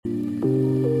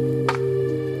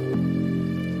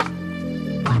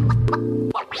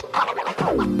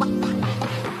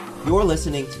You're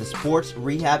listening to the Sports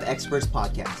Rehab Experts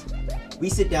Podcast. We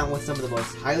sit down with some of the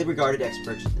most highly regarded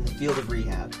experts in the field of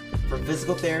rehab, from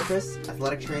physical therapists,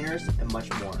 athletic trainers, and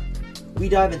much more. We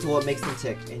dive into what makes them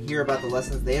tick and hear about the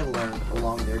lessons they have learned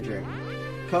along their journey.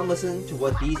 Come listen to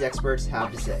what these experts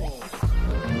have to say.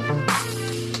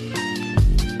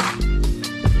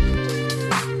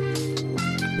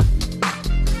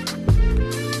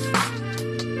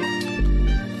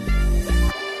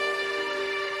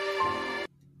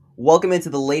 Welcome into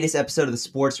the latest episode of the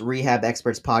Sports Rehab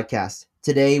Experts Podcast.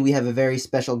 Today we have a very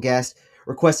special guest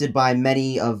requested by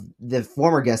many of the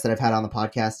former guests that I've had on the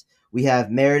podcast. We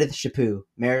have Meredith Chaput.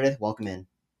 Meredith, welcome in.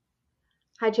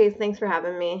 Hi, Chase. Thanks for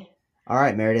having me. All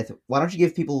right, Meredith, why don't you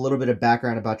give people a little bit of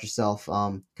background about yourself,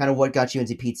 kind of what got you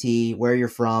into PT, where you're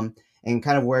from, and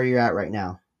kind of where you're at right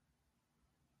now.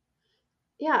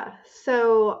 Yeah,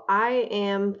 so I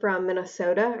am from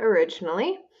Minnesota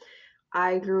originally.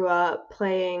 I grew up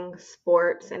playing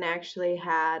sports and actually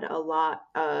had a lot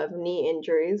of knee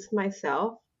injuries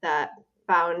myself that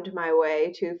found my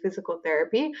way to physical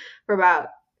therapy for about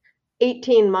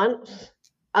 18 months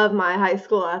of my high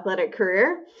school athletic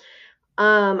career.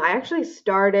 I actually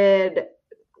started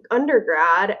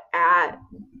undergrad at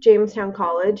Jamestown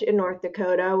College in North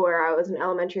Dakota, where I was an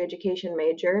elementary education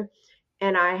major,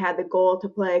 and I had the goal to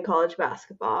play college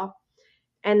basketball.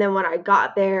 And then when I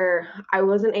got there, I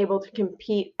wasn't able to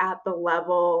compete at the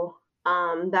level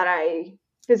that I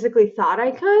physically thought I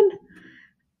could.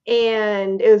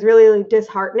 And it was really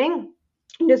disheartening.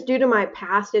 Just due to my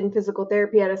past in physical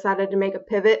therapy, I decided to make a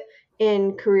pivot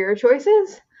in career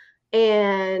choices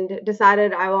and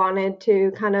decided I wanted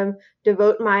to kind of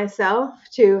devote myself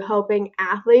to helping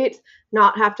athletes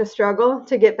not have to struggle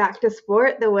to get back to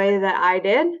sport the way that I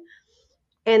did.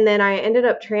 And then I ended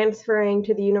up transferring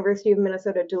to the University of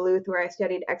Minnesota Duluth, where I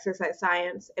studied exercise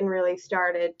science and really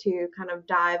started to kind of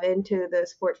dive into the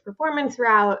sports performance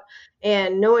route,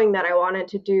 and knowing that I wanted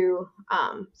to do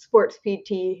sports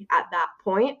PT at that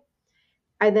point.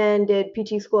 I then did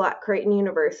PT school at Creighton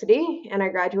University, and I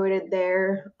graduated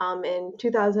there in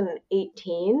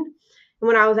 2018. And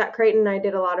when I was at Creighton, I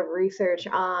did a lot of research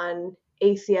on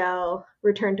ACL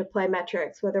return to play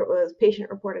metrics, whether it was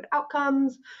patient-reported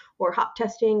outcomes or hop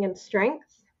testing and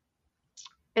strength.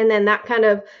 And then that kind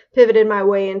of pivoted my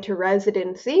way into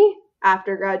residency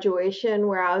after graduation,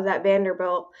 where I was at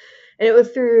Vanderbilt. And it was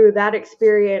through that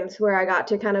experience where I got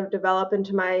to kind of develop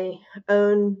into my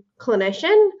own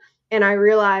clinician. And I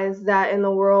realized that in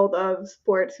the world of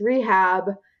sports rehab,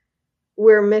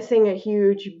 we're missing a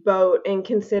huge boat in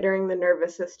considering the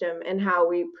nervous system and how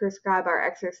we prescribe our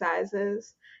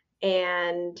exercises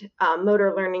and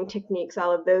motor learning techniques,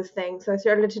 all of those things. So I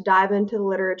started to dive into the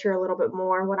literature a little bit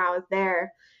more when I was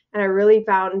there. And I really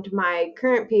found my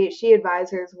current PhD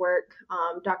advisor's work,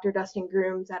 Dr. Dustin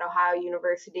Grooms at Ohio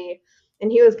University.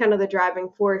 And he was kind of the driving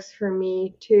force for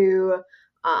me to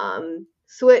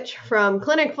switch from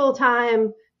clinic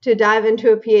full-time to dive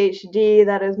into a PhD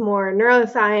that is more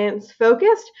neuroscience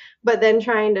focused, but then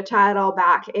trying to tie it all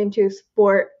back into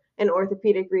sport and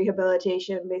orthopedic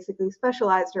rehabilitation, basically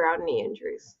specialized around knee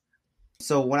injuries.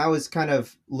 So when I was kind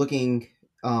of looking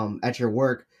at your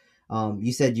work,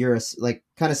 you said you're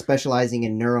kind of specializing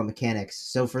in neuromechanics.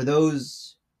 So for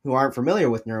those who aren't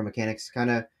familiar with neuromechanics, kind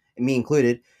of me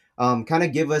included, kind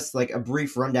of give us like a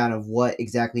brief rundown of what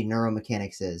exactly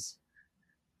neuromechanics is.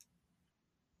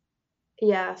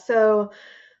 Yeah, so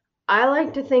I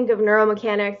like to think of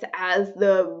neuromechanics as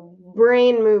the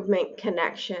brain movement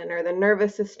connection or the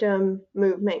nervous system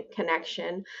movement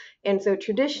connection. And so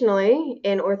traditionally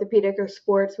in orthopedic or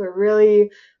sports, we're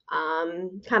really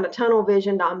kind of tunnel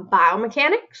visioned on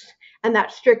biomechanics, and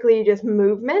that's strictly just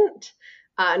movement.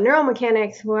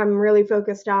 Neuromechanics, what I'm really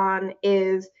focused on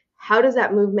is how does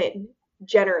that movement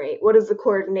generate? What is the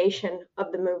coordination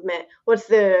of the movement? What's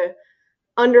the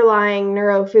underlying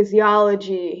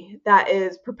neurophysiology that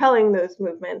is propelling those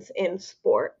movements in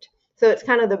sport? So it's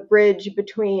kind of the bridge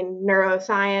between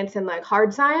neuroscience and like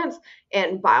hard science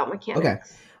and biomechanics.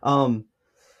 Okay.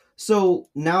 So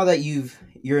now that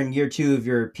you're in year 2 of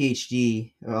your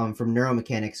PhD from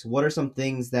neuromechanics, what are some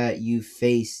things that you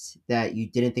faced that you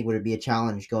didn't think would be a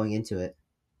challenge going into it?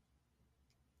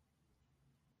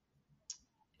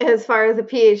 As far as a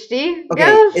PhD Okay,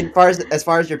 goes? as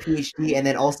far as your PhD, and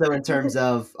then also in terms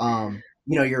of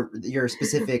your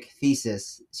specific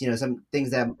thesis, some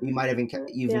things that you might have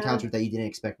encountered that you didn't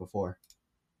expect before.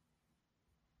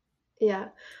 Yeah,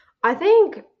 I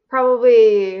think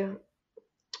probably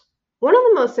one of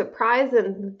the most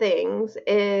surprising things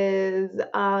is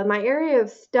my area of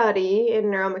study in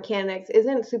neuromechanics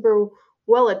isn't super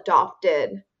well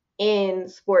adopted in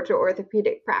sports or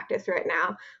orthopedic practice right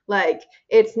now. Like,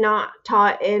 it's not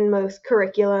taught in most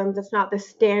curriculums, it's not the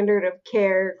standard of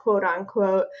care, quote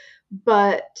unquote,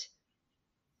 but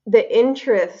the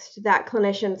interest that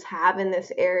clinicians have in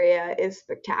this area is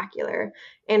spectacular.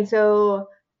 And so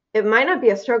it might not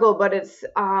be a struggle, but it's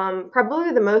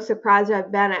probably the most surprised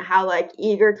I've been at how like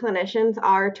eager clinicians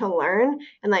are to learn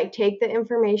and like take the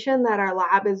information that our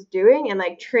lab is doing and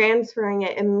like transferring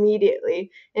it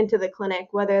immediately into the clinic,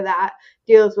 whether that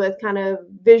deals with kind of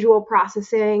visual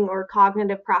processing or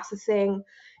cognitive processing.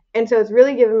 And so it's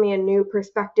really given me a new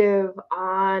perspective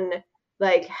on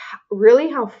like really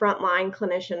how frontline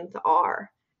clinicians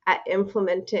are at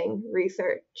implementing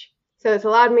research. So it's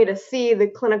allowed me to see the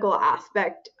clinical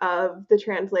aspect of the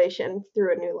translation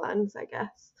through a new lens, I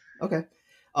guess. Okay.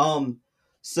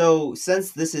 So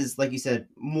since this is, like you said,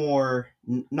 more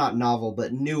not novel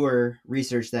but newer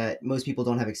research that most people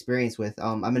don't have experience with,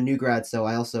 I'm a new grad, so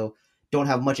I also don't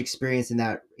have much experience in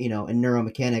that, in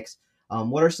neuromechanics.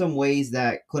 What are some ways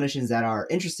that clinicians that are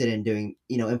interested in doing,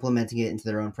 implementing it into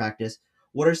their own practice?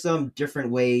 What are some different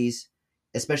ways,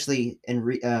 especially in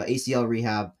ACL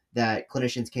rehab, that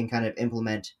clinicians can kind of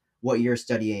implement what you're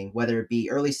studying, whether it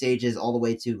be early stages all the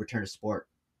way to return to sport?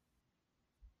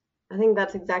 I think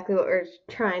that's exactly what we're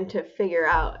trying to figure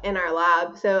out in our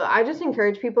lab. So I just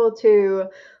encourage people to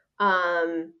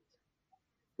um,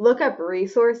 look up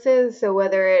resources. So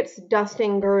whether it's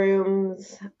Dustin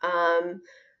Groom's,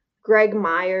 Greg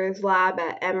Myers' lab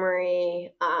at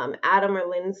Emory, Adam or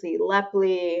Lindsay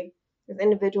Lepley, there's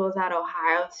individuals at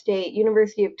Ohio State,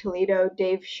 University of Toledo,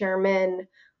 Dave Sherman.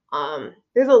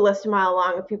 There's a list a mile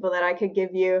long of people that I could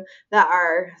give you that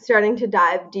are starting to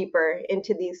dive deeper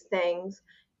into these things.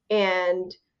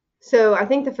 And so I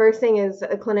think the first thing is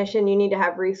a clinician, you need to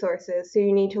have resources. So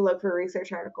you need to look for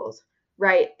research articles,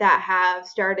 right, that have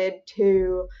started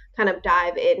to kind of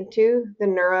dive into the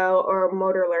neuro or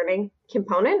motor learning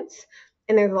components.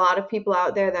 And there's a lot of people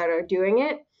out there that are doing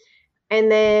it. And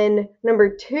then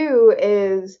number two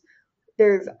is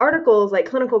there's articles like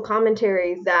clinical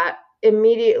commentaries that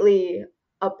immediately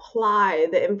apply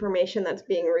the information that's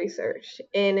being researched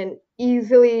in an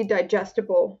easily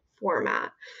digestible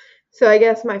format. So I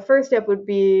guess my first step would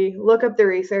be look up the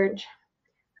research,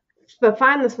 but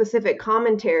find the specific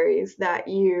commentaries that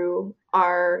you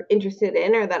are interested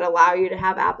in or that allow you to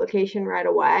have application right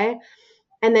away.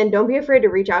 And then don't be afraid to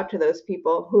reach out to those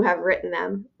people who have written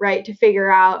them, right? To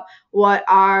figure out what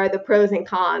are the pros and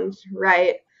cons,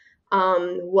 right?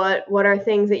 What are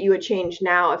things that you would change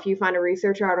now if you find a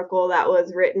research article that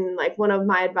was written, like one of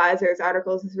my advisor's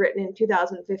articles was written in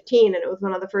 2015, and it was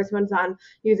one of the first ones on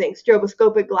using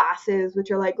stroboscopic glasses, which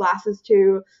are like glasses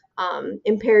to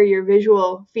impair your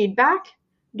visual feedback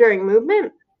during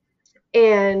movement.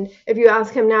 And if you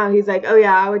ask him now, he's like, oh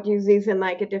yeah, I would use these in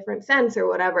like a different sense or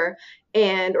whatever.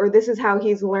 And, or this is how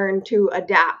he's learned to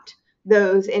adapt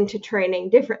those into training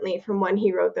differently from when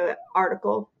he wrote the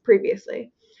article previously.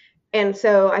 And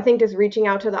so I think just reaching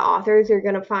out to the authors, you're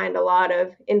going to find a lot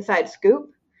of inside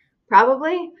scoop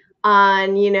probably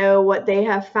on, what they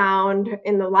have found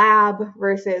in the lab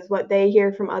versus what they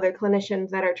hear from other clinicians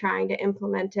that are trying to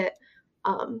implement it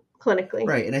clinically.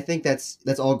 Right. And I think that's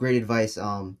all great advice.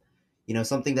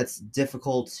 Something that's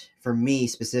difficult for me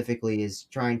specifically is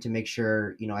trying to make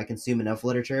sure, I consume enough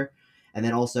literature and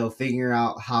then also figuring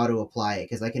out how to apply it,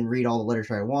 because I can read all the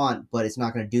literature I want, but it's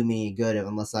not going to do me any good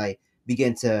unless I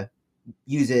begin to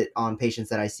use it on patients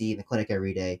that I see in the clinic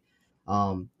every day.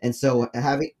 And so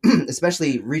having,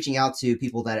 especially reaching out to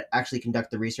people that actually conduct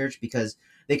the research, because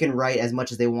they can write as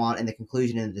much as they want in the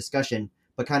conclusion and the discussion,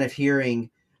 but kind of hearing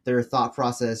their thought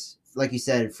process, like you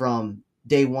said, from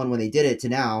day one when they did it to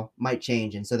now might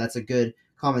change. And so that's a good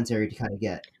commentary to kind of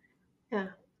get. Yeah.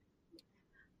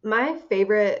 My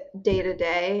favorite day to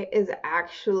day is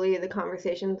actually the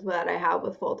conversations that I have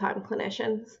with full time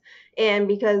clinicians. And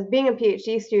because being a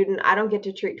PhD student, I don't get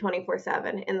to treat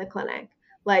 24/7 in the clinic.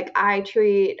 Like, I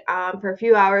treat for a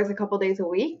few hours a couple days a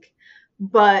week,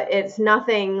 but it's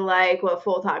nothing like what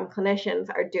full time clinicians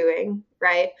are doing,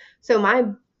 right? So, my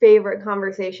favorite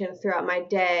conversations throughout my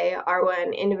day are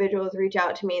when individuals reach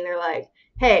out to me and they're like,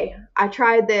 hey, I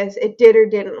tried this, it did or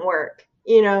didn't work.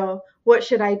 What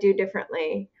should I do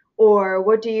differently? Or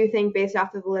what do you think based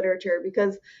off of the literature?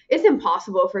 Because it's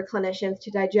impossible for clinicians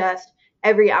to digest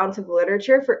every ounce of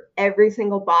literature for every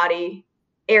single body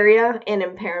area and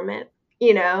impairment.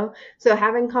 So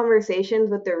having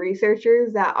conversations with the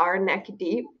researchers that are neck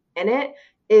deep in it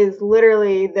is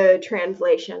literally the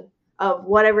translation of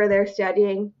whatever they're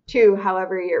studying to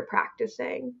however you're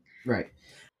practicing. Right.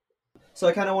 So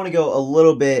I kind of want to go a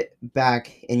little bit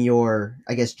back in your,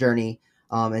 I guess, journey.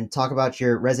 and talk about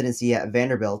your residency at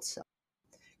Vanderbilt.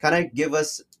 Kind of give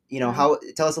us,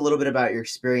 tell us a little bit about your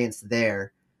experience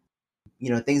there,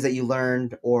 things that you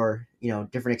learned or,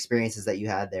 different experiences that you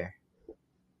had there.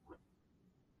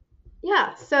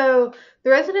 Yeah, so the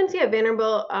residency at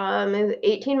Vanderbilt is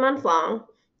 18 months long.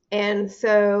 And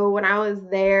so when I was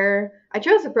there, I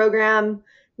chose the program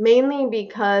mainly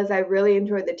because I really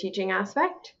enjoyed the teaching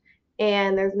aspect.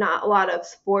 And there's not a lot of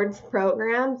sports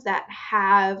programs that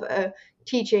have a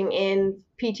teaching in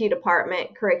PT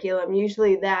department curriculum.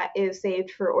 Usually that is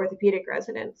saved for orthopedic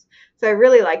residents. So I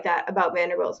really like that about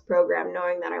Vanderbilt's program,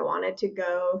 knowing that I wanted to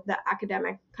go the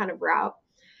academic kind of route.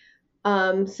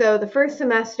 So the first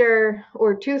semester,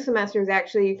 or 2 semesters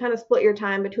actually, you kind of split your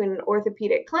time between an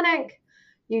orthopedic clinic.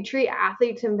 You treat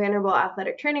athletes in Vanderbilt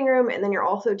Athletic Training Room, and then you're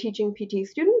also teaching PT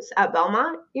students at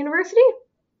Belmont University.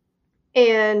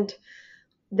 And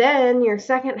then your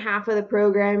second half of the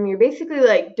program, you're basically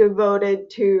like devoted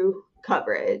to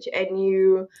coverage, and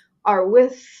you are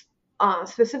with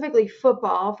specifically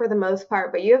football for the most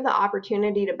part, but you have the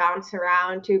opportunity to bounce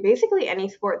around to basically any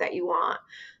sport that you want.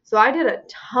 So I did a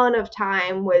ton of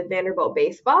time with Vanderbilt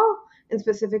baseball, and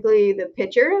specifically the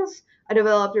pitchers. I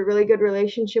developed a really good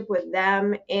relationship with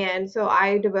them, and so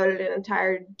I devoted an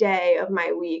entire day of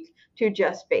my week to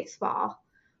just baseball.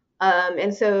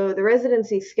 And so the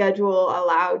residency schedule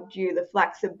allowed you the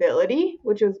flexibility,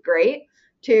 which was great,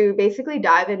 to basically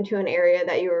dive into an area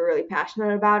that you were really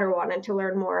passionate about or wanted to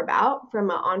learn more about from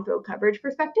an on-field coverage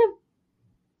perspective.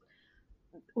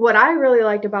 What I really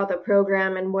liked about the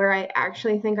program and where I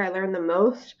actually think I learned the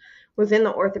most was in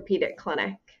the orthopedic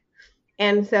clinic.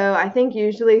 And so I think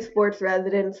usually sports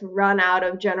residents run out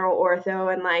of general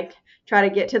ortho and like try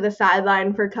to get to the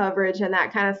sideline for coverage and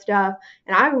that kind of stuff.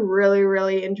 And I really,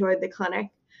 really enjoyed the clinic.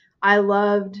 I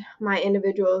loved my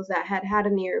individuals that had had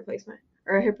a knee replacement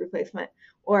or a hip replacement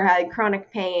or had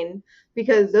chronic pain,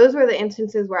 because those were the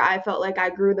instances where I felt like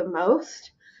I grew the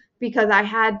most, because I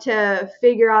had to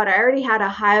figure out, I already had a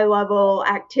high level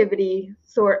activity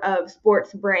sort of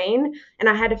sports brain, and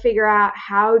I had to figure out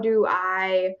how do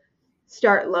I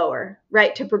start lower,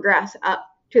 right, to progress up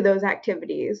to those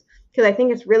activities. Because I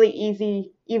think it's really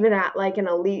easy, even at like an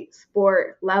elite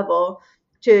sport level,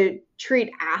 to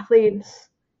treat athletes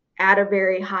at a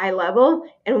very high level,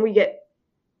 and we get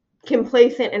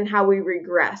complacent in how we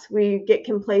regress. We get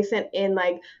complacent in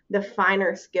like the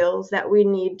finer skills that we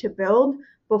need to build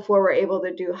before we're able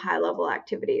to do high level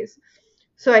activities.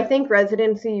 So I think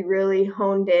residency really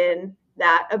honed in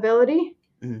that ability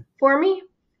for me.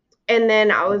 And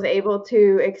then I was able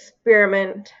to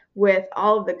experiment with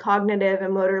all of the cognitive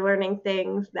and motor learning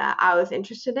things that I was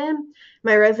interested in.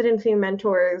 My residency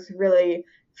mentors really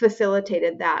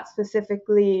facilitated that.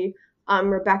 Specifically,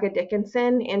 Rebecca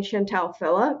Dickinson and Chantel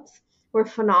Phillips were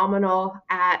phenomenal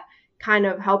at kind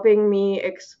of helping me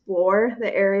explore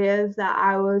the areas that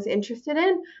I was interested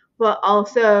in, but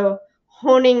also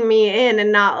honing me in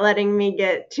and not letting me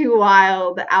get too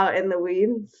wild out in the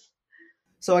weeds.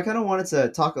 So I kind of wanted to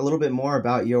talk a little bit more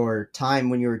about your time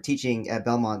when you were teaching at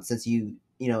Belmont, since you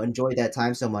enjoyed that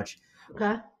time so much.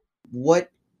 Okay. What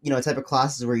type of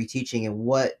classes were you teaching, and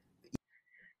what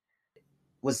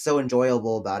was so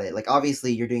enjoyable about it? Like,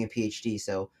 obviously you're doing a PhD,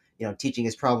 so teaching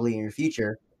is probably in your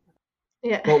future.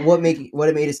 Yeah. But what made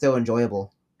it so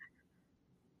enjoyable?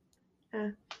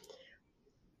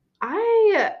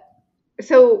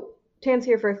 So to answer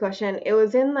your first question, it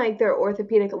was in like their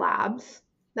orthopedic labs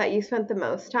that you spent the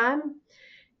most time.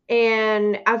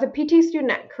 And as a PT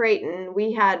student at Creighton,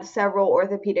 we had several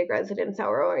orthopedic residents that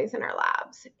were always in our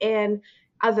labs. And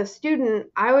as a student,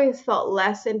 I always felt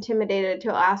less intimidated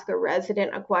to ask a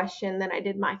resident a question than I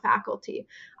did my faculty.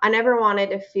 I never wanted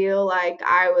to feel like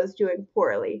I was doing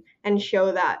poorly and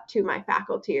show that to my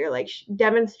faculty, or like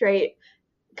demonstrate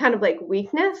kind of like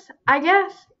weakness, I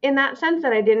guess, in that sense,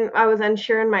 that I was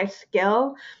unsure in my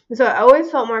skill. And so I always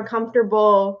felt more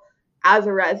comfortable as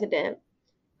a resident,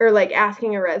 or like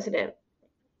asking a resident.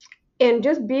 And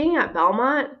just being at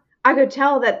Belmont, I could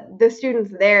tell that the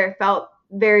students there felt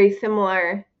very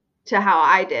similar to how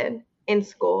I did in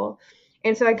school.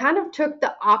 And so I kind of took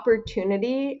the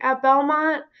opportunity at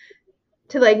Belmont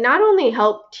to like not only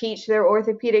help teach their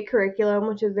orthopedic curriculum,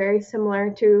 which is very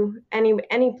similar to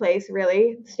any place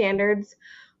really, standards,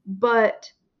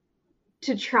 but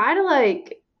to try to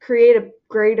like create a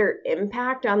greater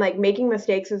impact on like making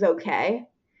mistakes is okay.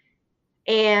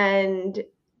 And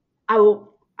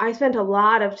I spent a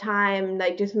lot of time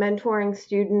like just mentoring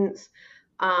students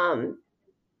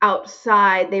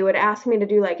outside. They would ask me to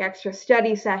do like extra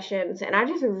study sessions, and I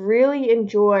just really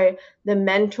enjoy the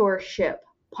mentorship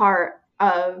part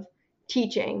of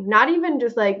teaching, not even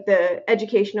just like the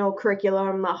educational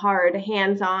curriculum, the hard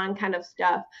hands-on kind of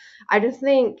stuff. I just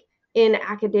think in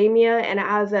academia and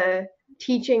as a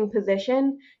teaching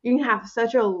position, you can have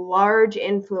such a large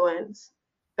influence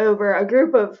over a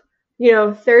group of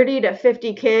 30 to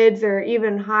 50 kids or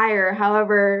even higher,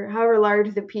 however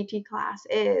large the PT class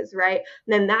is, right?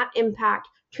 And then that impact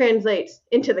translates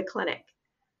into the clinic,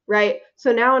 right?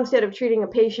 So now instead of treating a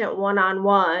patient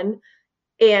one-on-one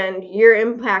and you're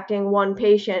impacting one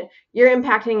patient, you're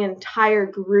impacting an entire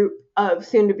group of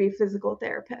soon-to-be physical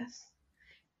therapists.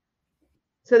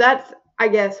 So that's, I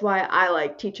guess, why I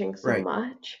like teaching so Right.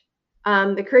 much.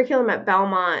 The curriculum at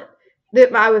Belmont,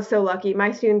 I was so lucky.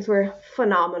 My students were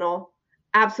phenomenal,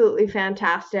 absolutely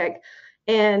fantastic.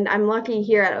 And I'm lucky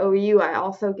here at OU, I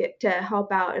also get to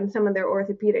help out in some of their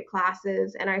orthopedic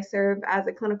classes, and I serve as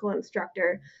a clinical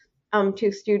instructor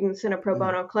to students in a pro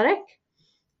bono clinic.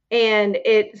 And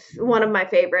it's one of my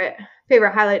favorite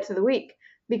highlights of the week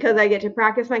because I get to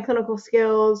practice my clinical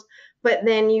skills, but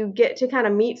then you get to kind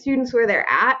of meet students where they're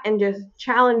at and just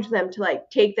challenge them to like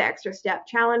take the extra step,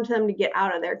 challenge them to get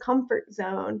out of their comfort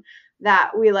zone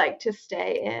that we like to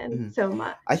stay in so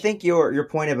much. I think your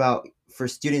point about for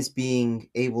students being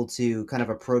able to kind of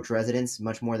approach residents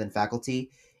much more than faculty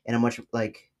in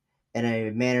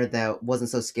a manner that wasn't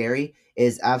so scary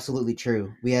is absolutely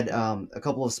true. We had a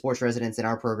couple of sports residents in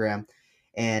our program,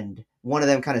 and one of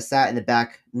them kind of sat in the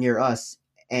back near us,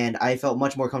 and I felt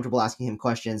much more comfortable asking him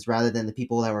questions rather than the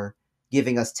people that were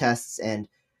giving us tests. And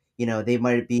they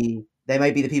might be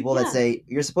the people that say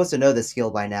you're supposed to know this skill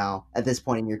by now at this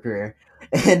point in your career,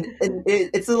 and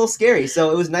it's a little scary. So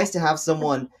it was nice to have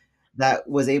someone that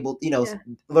was able,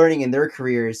 learning in their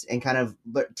careers and kind of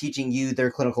teaching you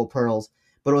their clinical pearls,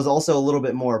 but it was also a little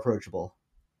bit more approachable.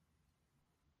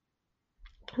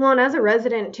 Well, and as a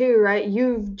resident too, right?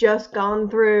 You've just gone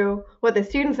through what the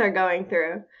students are going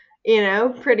through,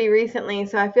 pretty recently.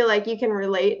 So I feel like you can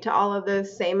relate to all of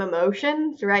those same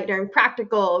emotions, right? During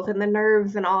practicals and the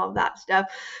nerves and all of that stuff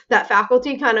that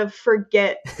faculty kind of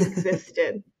forget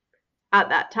existed at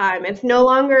that time. It's no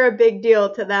longer a big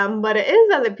deal to them, but it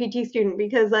is as a PT student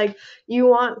because like you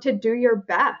want to do your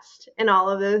best in all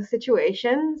of those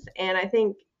situations. And I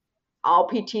think all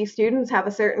PT students have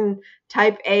a certain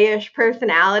type A-ish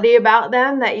personality about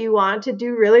them that you want to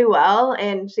do really well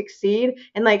and succeed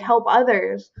and like help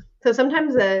others. So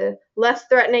sometimes a less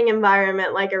threatening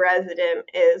environment like a resident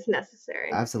is necessary.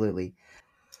 Absolutely.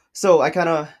 So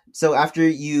after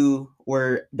you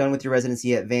were done with your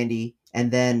residency at Vandy, and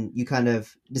then you kind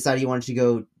of decided you wanted to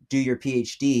go do your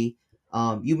PhD,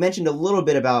 you mentioned a little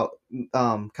bit about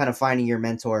kind of finding your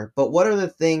mentor, but what are the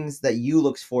things that you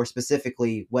look for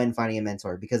specifically when finding a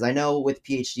mentor? Because I know with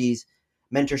PhDs,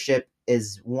 mentorship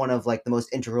is one of like the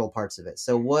most integral parts of it.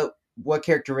 So what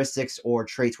characteristics or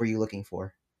traits were you looking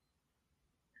for?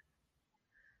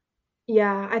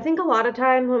 Yeah, I think a lot of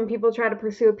times when people try to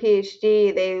pursue a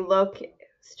PhD, they look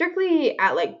strictly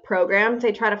at like programs.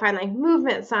 They try to find like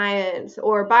movement science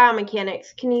or biomechanics,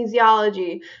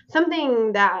 kinesiology,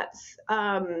 something that's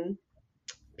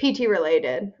PT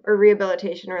related or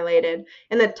rehabilitation related.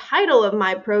 And the title of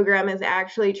my program is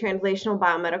actually Translational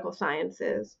Biomedical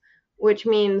Sciences, which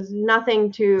means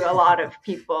nothing to a lot of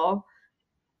people,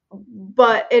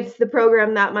 but it's the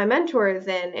program that my mentor is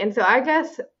in. And so I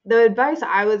guess the advice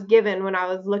I was given when I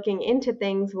was looking into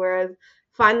things was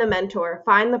find the mentor,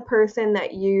 find the person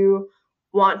that you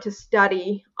want to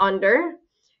study under,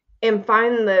 and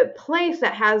find the place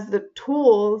that has the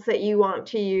tools that you want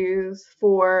to use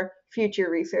for future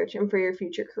research and for your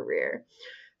future career.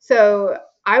 So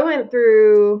I went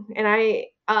through and I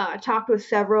talked with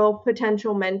several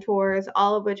potential mentors,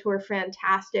 all of which were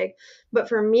fantastic. But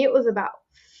for me, it was about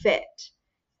fit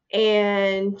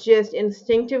and just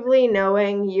instinctively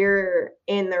knowing you're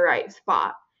in the right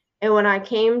spot. And when I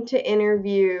came to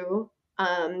interview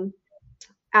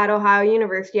at Ohio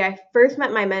University, I first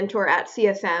met my mentor at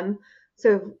CSM.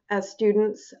 So, as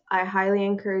students, I highly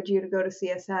encourage you to go to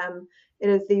CSM. It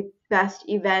is the best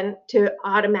event to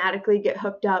automatically get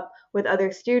hooked up with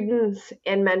other students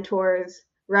and mentors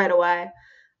right away.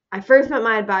 I first met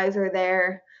my advisor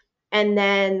there, and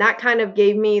then that kind of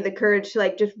gave me the courage to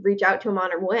like just reach out to him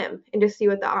on a whim and just see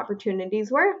what the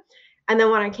opportunities were. And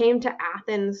then when I came to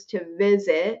Athens to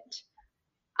visit,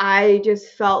 I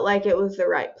just felt like it was the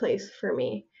right place for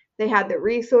me. They had the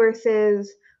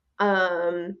resources.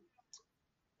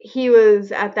 He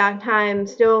was at that time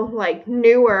still like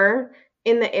newer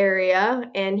in the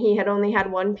area, and he had only had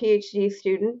one PhD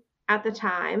student at the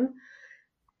time.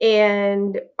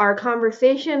 and our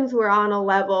conversations were on a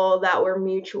level that were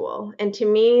mutual. And to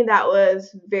me, that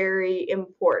was very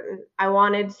important. I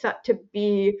wanted to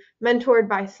be mentored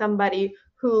by somebody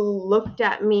who looked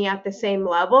at me at the same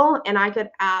level, and I could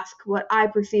ask what I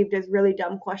perceived as really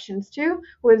dumb questions to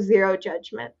with zero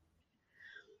judgment.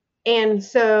 And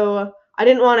so I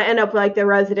didn't want to end up like the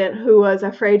resident who was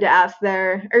afraid to ask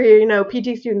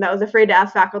PT student that was afraid to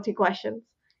ask faculty questions,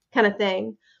 kind of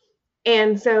thing.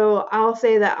 And so I'll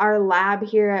say that our lab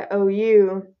here at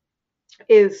OU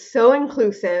is so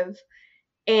inclusive,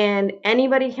 and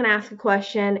anybody can ask a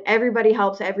question, everybody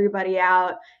helps everybody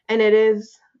out, and it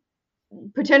is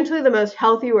potentially the most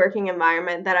healthy working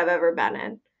environment that I've ever been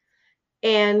in.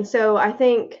 And so I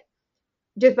think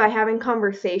just by having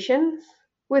conversations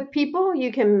with people,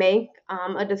 you can make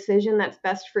a decision that's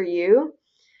best for you.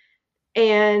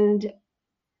 And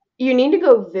you need to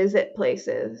go visit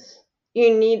places.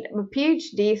 You need a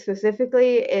PhD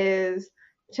specifically is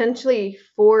potentially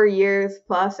 4 years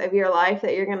plus of your life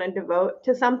that you're going to devote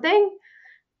to something.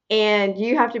 And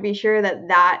you have to be sure that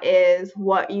that is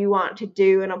what you want to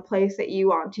do in a place that you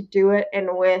want to do it and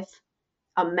with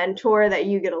a mentor that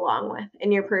you get along with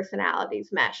and your personalities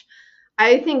mesh.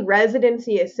 I think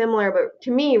residency is similar, but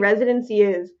to me, residency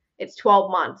it's 12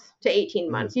 months to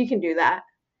 18 months. You can do that.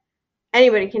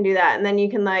 Anybody can do that. And then you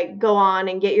can like go on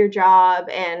and get your job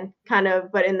and kind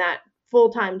of, but in that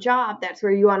full-time job, that's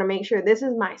where you want to make sure this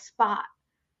is my spot.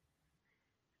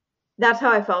 That's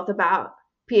how I felt about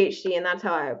PhD, and that's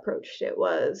how I approached it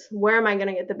was, where am I going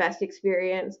to get the best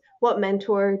experience? What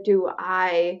mentor do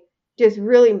I just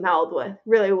really meld with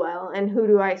really well? And who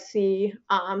do I see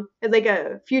as like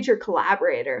a future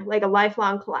collaborator, like a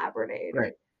lifelong collaborator?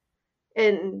 Right.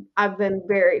 And I've been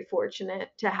very fortunate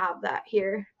to have that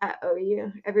here at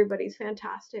OU. Everybody's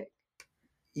fantastic.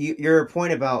 Your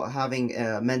point about having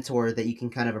a mentor that you can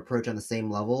kind of approach on the same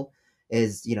level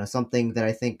is, something that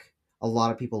I think a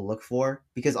lot of people look for,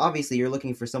 because obviously you're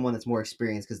looking for someone that's more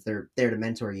experienced because they're there to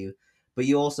mentor you, but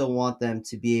you also want them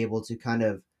to be able to kind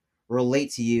of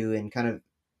relate to you and kind of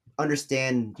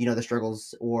understand, the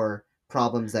struggles or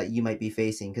problems that you might be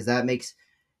facing, because that makes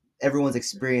everyone's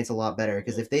experience a lot better.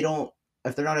 Because if they're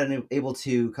not able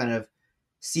to kind of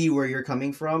see where you're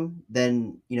coming from,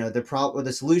 then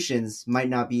the solutions might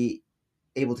not be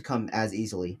able to come as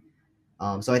easily.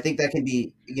 So I think that can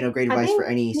be great I advice for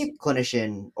think, any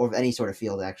clinician or any sort of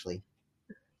field, actually.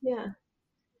 yeah,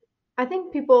 I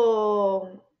think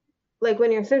people, like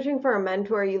when you're searching for a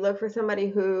mentor, you look for somebody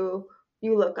who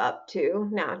you look up to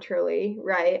naturally,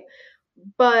 right?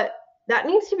 But that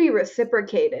needs to be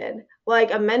reciprocated.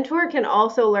 Like a mentor can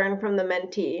also learn from the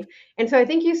mentee. And so I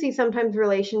think you see sometimes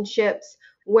relationships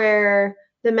where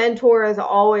the mentor is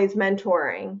always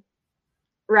mentoring,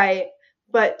 right?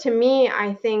 But to me,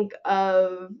 I think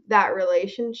of that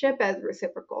relationship as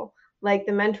reciprocal. Like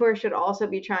the mentor should also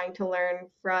be trying to learn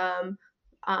from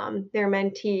their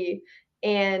mentee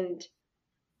and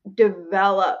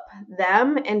develop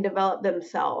them and develop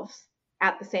themselves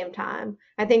at the same time.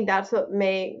 I think that's what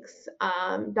makes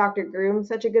Dr. Groom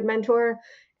such a good mentor.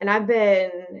 And I've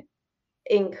been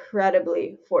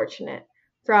incredibly fortunate.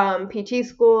 From PT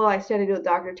school, I studied with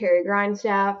Dr. Terry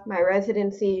Grindstaff, my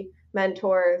residency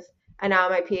mentors, and now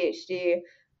my PhD.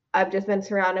 I've just been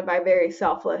surrounded by very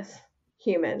selfless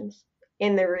humans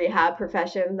in the rehab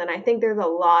professions. And I think there's a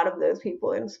lot of those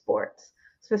people in sports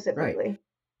Right. specifically.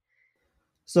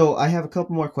 So I have a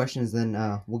couple more questions, then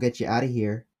we'll get you out of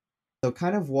here. So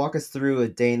kind of walk us through a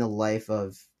day in the life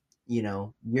of,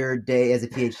 your day as a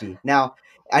PhD. Now,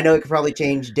 I know it could probably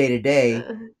change day to day,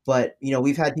 Uh, but,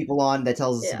 we've had people on that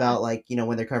tells us yeah. about like,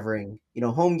 when they're covering,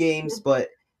 home games, but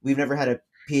we've never had a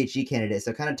PhD candidate.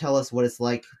 So kind of tell us what it's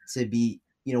like to be,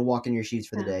 walk in your shoes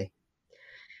for the Yeah. day.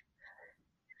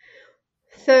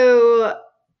 So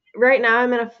right now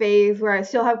I'm in a phase where I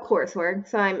still have coursework.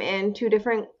 So I'm in two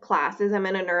different classes. I'm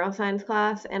in a neuroscience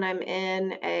class and I'm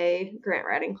in a grant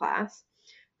writing class.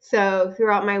 So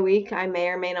throughout my week, I may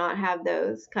or may not have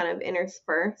those kind of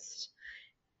interspersed.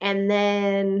 And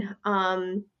then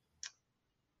on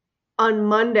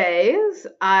Mondays,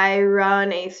 I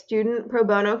run a student pro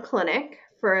bono clinic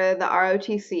for the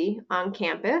ROTC on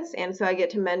campus. And so I get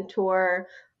to mentor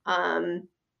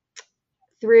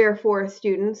 3 or 4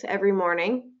 students every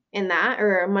morning in that,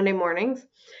 or Monday mornings.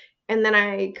 And then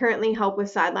I currently help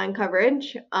with sideline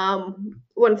coverage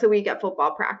once a week at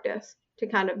football practice to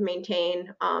kind of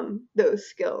maintain those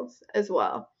skills as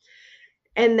well.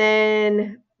 And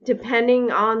then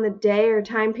depending on the day or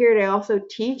time period, I also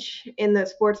teach in the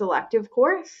sports elective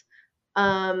course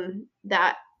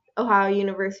that Ohio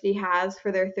University has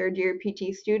for their third year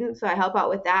PT students. So I help out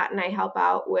with that, and I help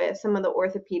out with some of the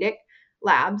orthopedic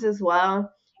labs as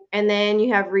well. And then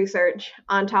you have research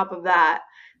on top of that.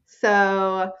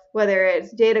 So whether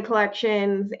it's data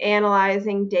collections,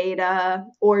 analyzing data,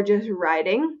 or just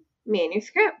writing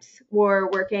manuscripts or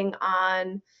working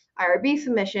on IRB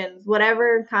submissions,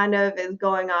 whatever kind of is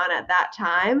going on at that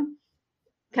time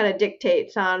kind of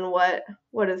dictates on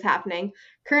what is happening.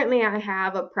 Currently, I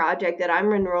have a project that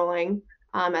I'm enrolling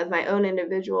as my own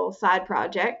individual side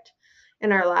project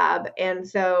in our lab, and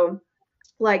so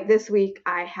like this week,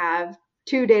 I have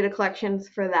 2 data collections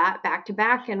for that back to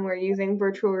back, and we're using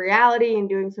virtual reality and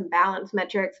doing some balance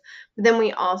metrics. But then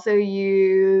we also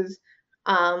use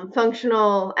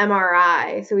functional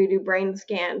MRI, so we do brain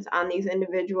scans on these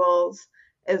individuals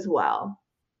as well.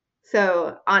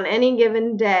 So on any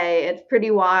given day, it's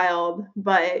pretty wild,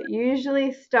 but it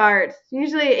usually starts,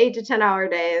 usually 8 to 10 hour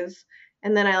days.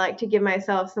 And then I like to give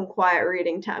myself some quiet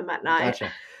reading time at night.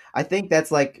 Gotcha. I think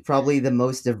that's like probably the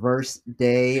most diverse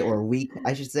day or week,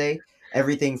 I should say.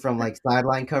 Everything from like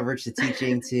sideline coverage to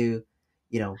teaching to,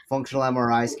 functional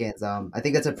MRI scans. I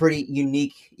think that's a pretty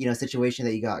unique, situation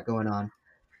that you got going on.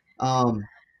 Um,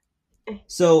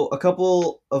 so a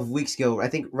couple of weeks ago, I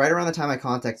think right around the time I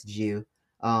contacted you,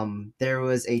 there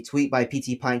was a tweet by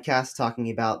PT Pinecast talking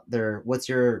about their "What's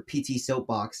your PT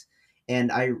soapbox," and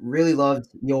I really loved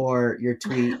your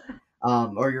tweet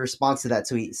or your response to that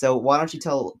tweet. So why don't you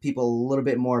tell people a little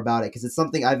bit more about it, because it's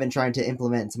something I've been trying to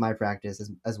implement into my practice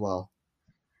as well.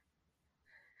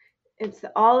 It's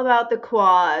all about the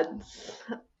quads.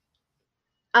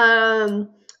 I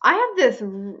have this.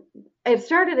 It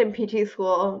started in PT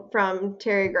school from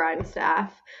Terry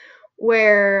Grindstaff,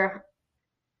 where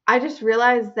I just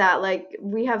realized that like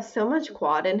we have so much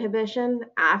quad inhibition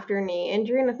after knee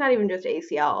injury, and it's not even just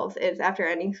ACLs, it's after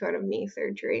any sort of knee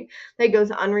surgery that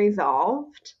goes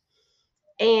unresolved.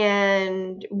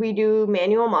 And we do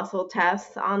manual muscle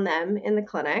tests on them in the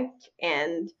clinic,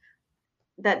 and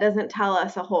that doesn't tell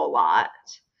us a whole lot.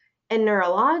 And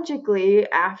neurologically,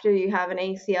 after you have an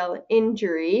ACL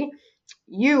injury,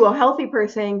 you, a healthy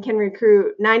person, can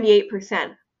recruit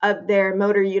 98% of their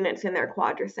motor units in their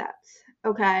quadriceps.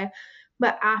 Okay.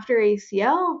 But after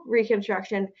ACL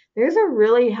reconstruction, there's a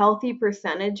really healthy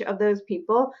percentage of those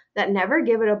people that never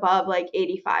give it above like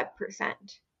 85%.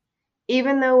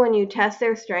 Even though when you test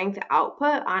their strength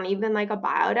output on even like a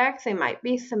biodex, they might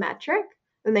be symmetric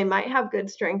and they might have good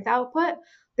strength output,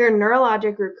 their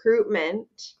neurologic recruitment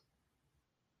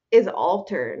is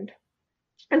altered.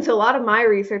 And so a lot of my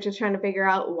research is trying to figure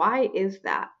out why is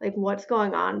that? Like what's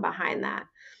going on behind that?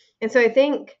 And so I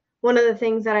think one of the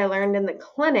things that I learned in the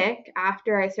clinic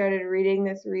after I started reading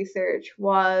this research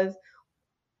was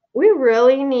we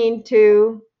really need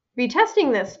to be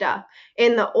testing this stuff.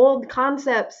 And the old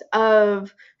concepts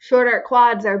of short arc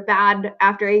quads are bad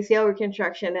after ACL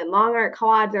reconstruction and long arc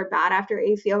quads are bad after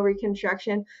ACL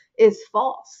reconstruction is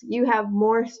false. You have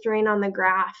more strain on the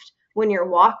graft when you're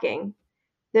walking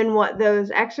than what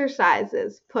those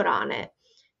exercises put on it.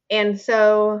 And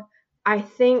so I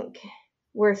think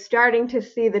we're starting to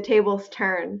see the tables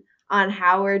turn on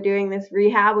how we're doing this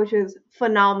rehab, which is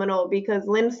phenomenal because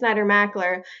Lynn Snyder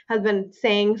Mackler has been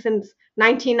saying since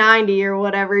 1990 or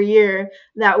whatever year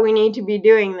that we need to be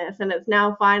doing this, and it's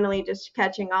now finally just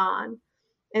catching on.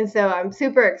 And so I'm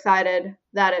super excited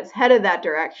that it's headed that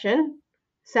direction.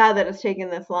 Sad that it's taken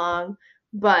this long,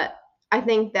 but I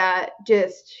think that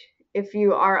just if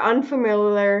you are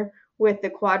unfamiliar with the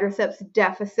quadriceps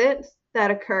deficits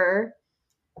that occur,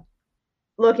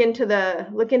 look into the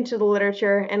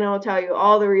literature and it'll tell you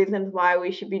all the reasons why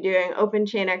we should be doing open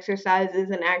chain exercises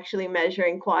and actually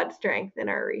measuring quad strength in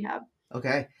our rehab.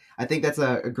 Okay, I think that's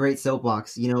a great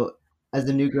soapbox. As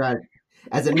a new grad,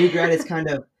 it's kind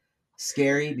of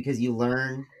scary because you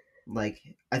learn like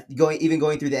going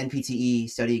through the NPTE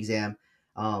study exam.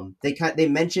 They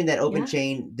mentioned that open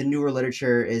chain, the newer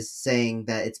literature is saying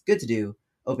that it's good to do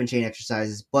open chain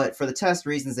exercises, but for the test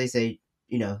reasons they say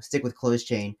stick with closed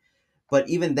chain. But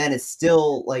even then, it's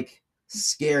still like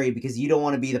scary because you don't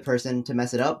want to be the person to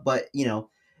mess it up. But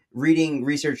reading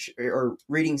research or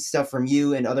reading stuff from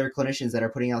you and other clinicians that are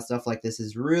putting out stuff like this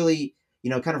is really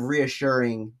kind of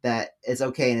reassuring that it's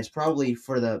okay, and it's probably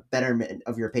for the betterment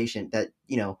of your patient that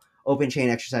open chain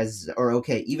exercises are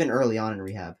okay even early on in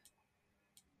rehab.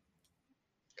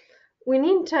 We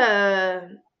need to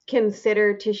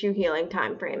consider tissue healing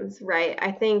timeframes, right?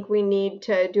 I think we need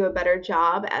to do a better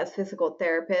job as physical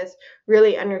therapists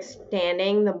really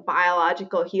understanding the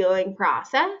biological healing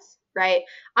process, right?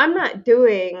 I'm not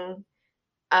doing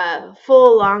a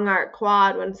full long arc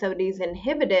quad when somebody's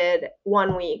inhibited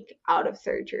 1 week out of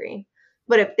surgery.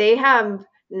 But if they have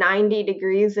 90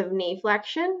 degrees of knee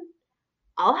flexion,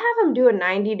 I'll have them do a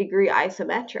 90-degree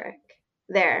isometric.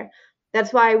 there.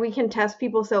 That's why we can test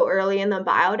people so early in the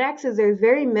biodex, is there's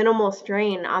very minimal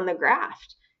strain on the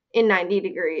graft in 90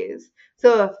 degrees.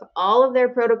 So if all of their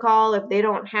protocol, if they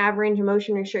don't have range of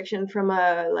motion restriction from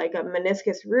a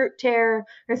meniscus root tear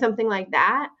or something like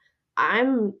that,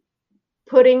 I'm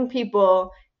putting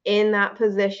people in that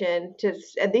position to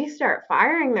at least start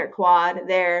firing their quad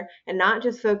there and not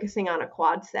just focusing on a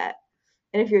quad set.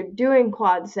 And if you're doing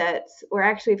quad sets, or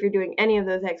actually if you're doing any of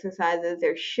those exercises,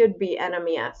 there should be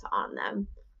NMES on them.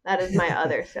 That is my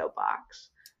other soapbox.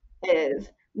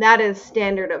 That is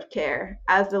standard of care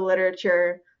as the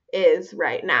literature is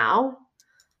right now.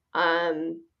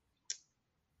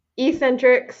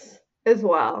 Eccentrics as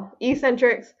well.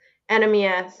 Eccentrics,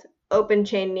 NMES, open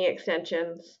chain knee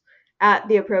extensions at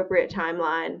the appropriate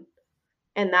timeline.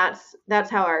 And that's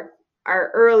how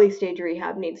our early stage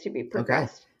rehab needs to be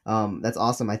progressed. Okay. That's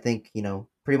awesome. I think,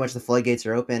 pretty much the floodgates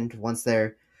are opened once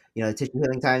they're, the tissue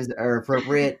healing times are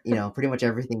appropriate, pretty much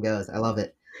everything goes. I love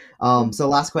it. So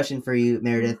last question for you,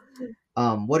 Meredith.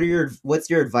 What's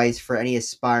your advice for any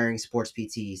aspiring sports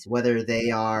PTs, whether they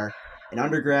are an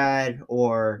undergrad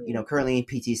or, currently in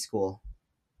PT school?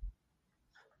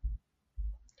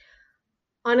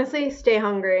 Honestly, stay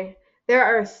hungry. There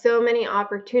are so many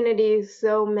opportunities,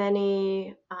 so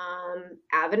many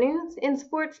avenues in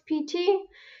sports PT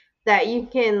that you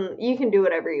can do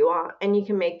whatever you want and you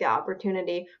can make the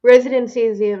opportunity. Residency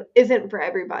isn't for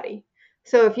everybody.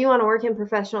 So if you want to work in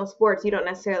professional sports, you don't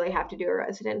necessarily have to do a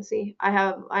residency. I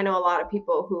know a lot of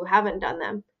people who haven't done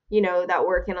them, that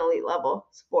work in elite level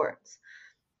sports.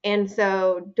 And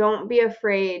so don't be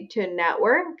afraid to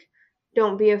network.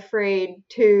 Don't be afraid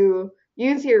to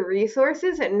use your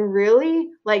resources and really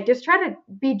just try to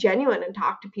be genuine and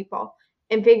talk to people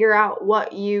and figure out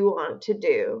what you want to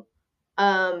do.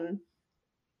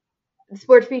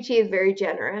 Sports PT is very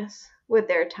generous with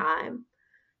their time.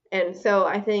 And so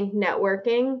I think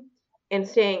networking and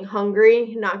staying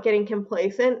hungry, not getting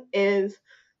complacent, is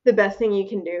the best thing you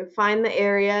can do. Find the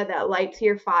area that lights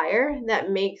your fire,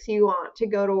 that makes you want to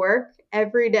go to work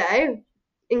every day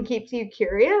and keeps you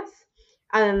curious.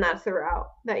 And then that's the route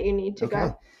that you need to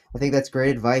go. I think that's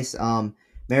great advice.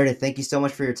 Meredith, thank you so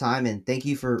much for your time, and thank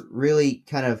you for really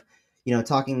kind of,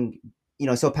 talking,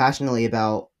 so passionately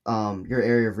about your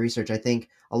area of research. I think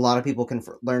a lot of people can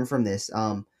learn from this.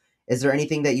 Is there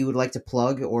anything that you would like to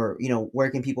plug, or, where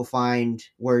can people find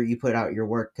where you put out your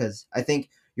work? Because I think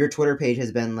your Twitter page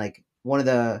has been one of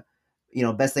the,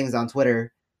 best things on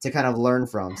Twitter to kind of learn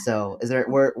from. So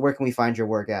where can we find your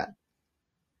work at?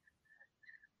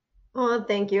 Oh,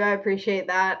 thank you. I appreciate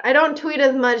that. I don't tweet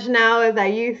as much now as I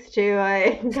used to.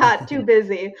 I got too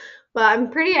busy, but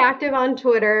I'm pretty active on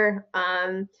Twitter.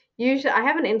 Usually I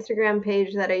have an Instagram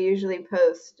page that I usually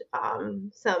post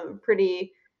some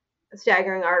pretty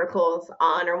staggering articles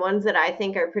on, or ones that I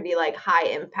think are pretty high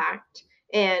impact.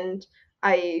 And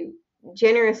I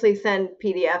generously send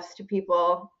PDFs to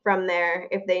people from there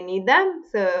if they need them.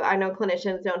 So I know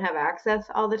clinicians don't have access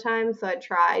all the time, so I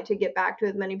try to get back to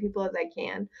as many people as I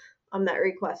can that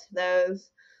request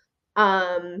those.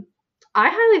 I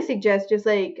highly suggest just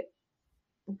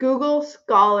Google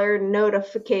Scholar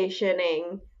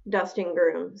notificationing Dustin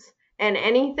Grooms, and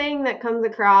anything that comes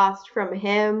across from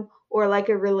him or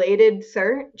a related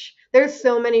search. There's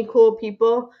so many cool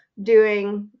people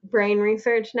doing brain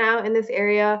research now in this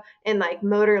area and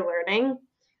motor learning.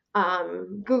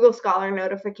 Google Scholar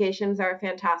notifications are a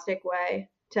fantastic way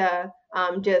to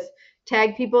just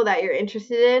tag people that you're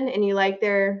interested in and you like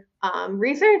their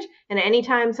research, and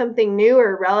anytime something new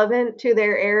or relevant to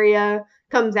their area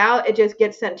comes out, it just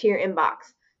gets sent to your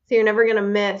inbox. So you're never going to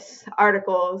miss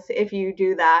articles if you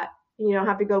do that. You don't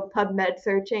have to go PubMed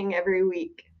searching every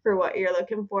week for what you're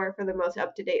looking for the most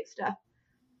up-to-date stuff.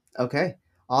 Okay,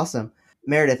 awesome.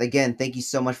 Meredith, again, thank you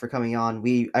so much for coming on.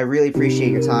 I really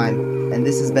appreciate your time, and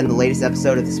this has been the latest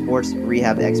episode of the Sports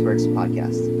Rehab Experts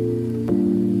podcast.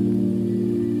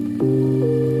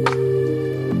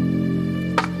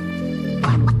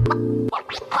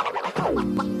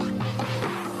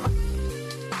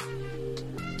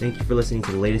 Thank you for listening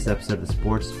to the latest episode of the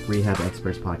Sports Rehab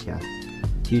Experts podcast.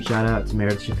 Huge shout out to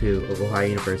Meredith Chaput of Ohio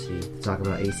University to talk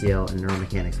about ACL and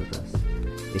neuromechanics with us.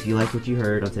 If you liked what you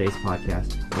heard on today's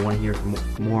podcast or want to hear from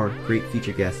more great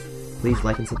future guests, please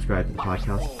like and subscribe to the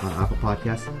podcast on Apple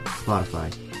Podcasts,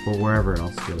 Spotify, or wherever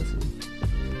else you're listening.